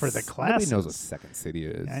paid for the classes. Nobody knows what Second City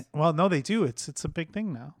is. Yeah, well, no, they do. It's a big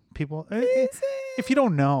thing now. People, if you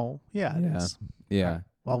don't know, it is. Yeah. Right.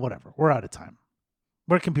 Well, whatever. We're out of time.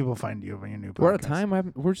 Where can people find you on your new podcast? We're out of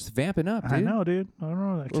time. We're just vamping up, dude. I know, dude. I don't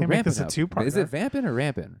know. I can't make this a two-parter. Is it vamping or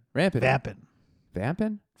ramping? Ramping. Vamping?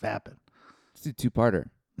 Vamping. Let's do two-parter.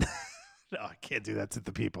 No, I can't do that to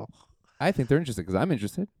the people. I think they're interested because I'm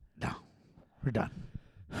interested. No. We're done.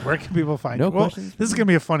 Where can people find you? No questions? Well, this is going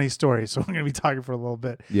to be a funny story, so I'm going to be talking for a little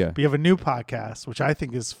bit. Yeah. But you have a new podcast, which I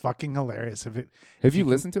think is fucking hilarious. Have you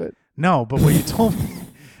listened to it? No, but what you told me...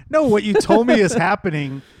 No, what you told me is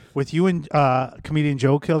happening with you and comedian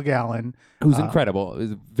Joe Kilgallen. Who's incredible.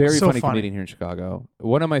 He's a very funny comedian here in Chicago.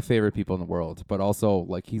 One of my favorite people in the world, but also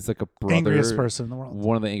like he's like a brother. Angriest person in the world.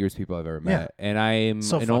 One of the angriest people I've ever met. Yeah. And I'm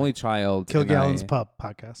an only child. Kilgallen's Pub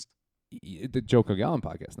podcast. The Joe Kilgallen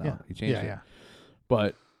podcast now. Yeah. He changed it. Yeah.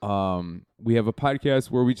 But we have a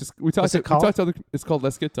podcast where we talk to other. It's called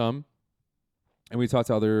Let's Get Dumb. And we talk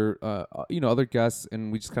to other, other guests,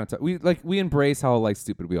 and we just kind of talk. We embrace how like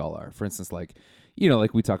stupid we all are. For instance, like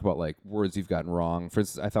we talk about like words you've gotten wrong. For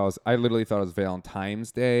instance, I literally thought it was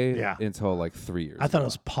Valentine's Day. Yeah. Until like 3 years. I thought it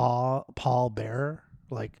was Paul Bear,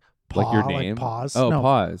 like paw, like your name. Like pause. Oh, no,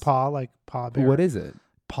 pause. Paw like Paw Bear. What is it?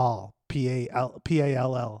 Paul.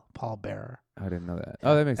 P-A-L-L. Paul Bear. I didn't know that.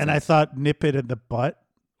 Oh, that makes sense. And I thought nip it in the butt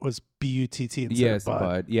was B-U-T-T instead of bud.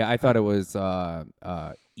 Bud. Yeah, I thought it was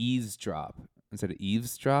eavesdrop. Instead of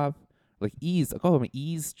eavesdrop, like ease, I'm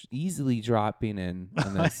easily dropping in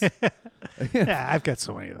on this. Yeah, I've got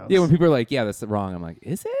so many of those. Yeah, when people are like, "Yeah, that's wrong," I'm like,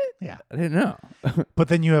 "Is it?" Yeah, I didn't know. But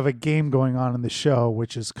then you have a game going on in the show,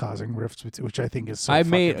 which is causing rifts, which I think is so.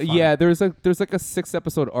 There's like a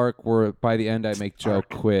 6-episode arc where by the end I make Joe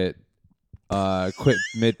quit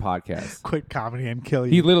mid podcast, quit comedy and kill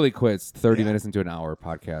you. He literally quits 30 minutes into an hour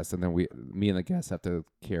podcast, and then me and the guests have to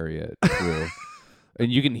carry it through. And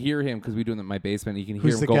you can hear him because we do it in my basement. You can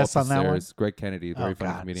hear him go up the stairs. Greg Kennedy, very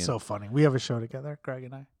funny comedian. So funny. We have a show together, Greg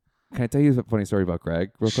and I. Can I tell you a funny story about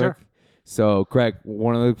Greg real quick? So Greg,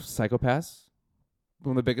 one of the psychopaths,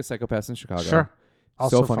 one of the biggest psychopaths in Chicago. Sure.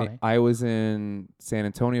 Also so funny. I was in San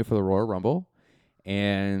Antonio for the Royal Rumble,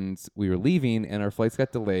 and we were leaving, and our flights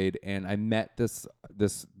got delayed, and I met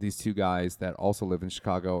these two guys that also live in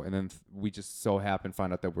Chicago, and then we just so happened to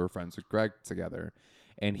find out that we're friends with Greg together,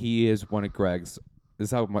 and he is one of Greg's.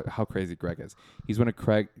 This is how crazy Greg is. He's one of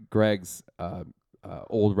Greg's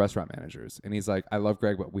old restaurant managers. And he's like, I love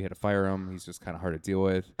Greg, but we had to fire him. He's just kind of hard to deal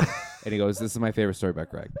with. And he goes, this is my favorite story about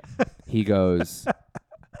Greg. He goes,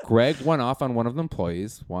 Greg went off on one of the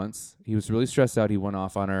employees once. He was really stressed out. He went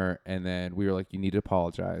off on her. And then we were like, you need to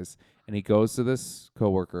apologize. And he goes to this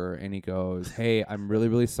coworker and he goes, hey, I'm really,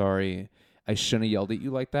 really sorry. I shouldn't have yelled at you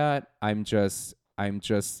like that. I'm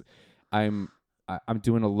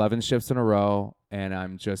doing 11 shifts in a row, and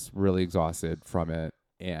I'm just really exhausted from it,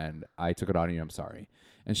 and I took it on you. I'm sorry.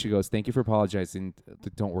 And she goes, thank you for apologizing.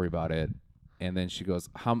 Don't worry about it. And then she goes,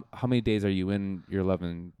 how many days are you in your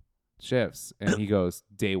 11 shifts? And he goes,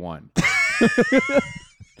 day 1.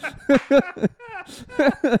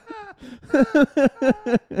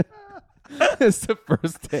 It's the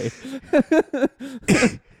first day.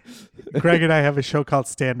 Greg and I have a show called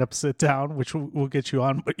Stand Up Sit Down, which we'll get you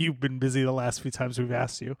on, but you've been busy the last few times we've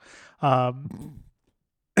asked you.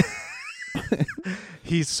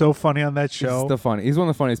 He's so funny on that show. He's one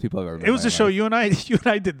of the funniest people I've ever met. It was a show you and I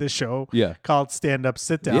did this show called Stand Up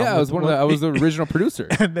Sit Down. Yeah, I was the original producer.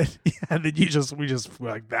 and then we just were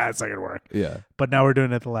like, that's not gonna work. Yeah. But now we're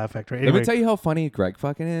doing it at the Laugh Factory. Anyway, let me tell you how funny Greg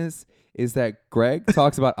fucking is that Greg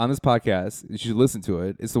talks about on this podcast, you should listen to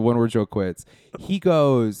it. It's the one where Joe quits. He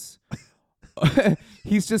goes,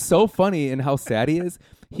 he's just so funny and how sad he is.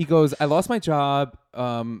 He goes, I lost my job.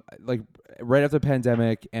 right after the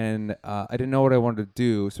pandemic, and I didn't know what I wanted to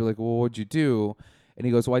do. So we're like, well, what'd you do? And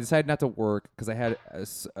he goes, well, I decided not to work because I had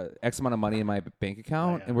X amount of money in my bank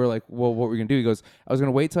account. And we're like, well, what were we going to do? He goes, I was going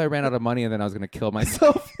to wait till I ran out of money and then I was going to kill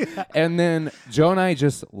myself. And then Joe and I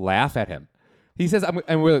just laugh at him. He says,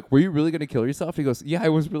 and we're like, were you really going to kill yourself? He goes, yeah, I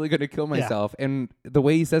was really going to kill myself. Yeah. And the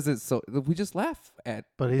way he says it, so we just laugh at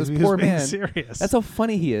this poor man. Serious. That's how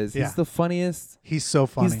funny he is. Yeah. He's the funniest. He's so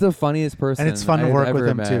funny. He's the funniest person. And it's fun to work with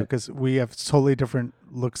him too, because we have totally different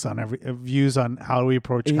looks on views on how we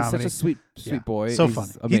approach comedy. He's such a sweet boy. So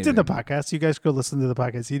funny. Amazing. He did the podcast. You guys go listen to the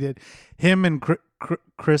podcast. He did. Him and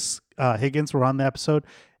Chris Higgins were on the episode.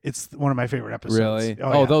 It's one of my favorite episodes. Really?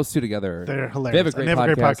 Oh, those two together. They're hilarious. They have a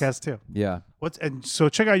great podcast too. Yeah. And so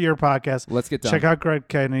check out your podcast. Let's get done. Check out Greg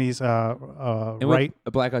Kennedy's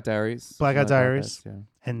Blackout Diaries. Blackout Diaries. Yeah.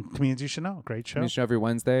 And Comedians You Should Know. Great show. Comedians You Should Know every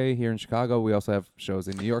Wednesday here in Chicago. We also have shows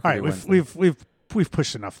in New York. All right, we've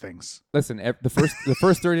pushed enough things. Listen, the first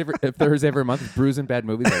Thursday every month is Brews and Bad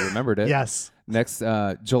Movies. I remembered it. Yes. Next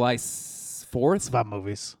July 4th. It's about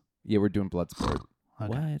movies. Yeah, we're doing Bloodsport. Okay.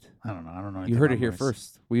 What? I don't know. You heard it here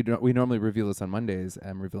first. We normally reveal this on Mondays.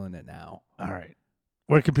 I'm revealing it now. All right.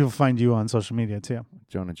 Where can people find you on social media too?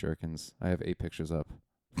 Jonah Jurkens. I have 8 pictures up.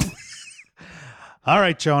 All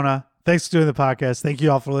right, Jonah. Thanks for doing the podcast. Thank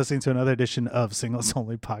you all for listening to another edition of Singles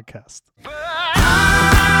Only Podcast. But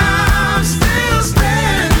I'm still standing.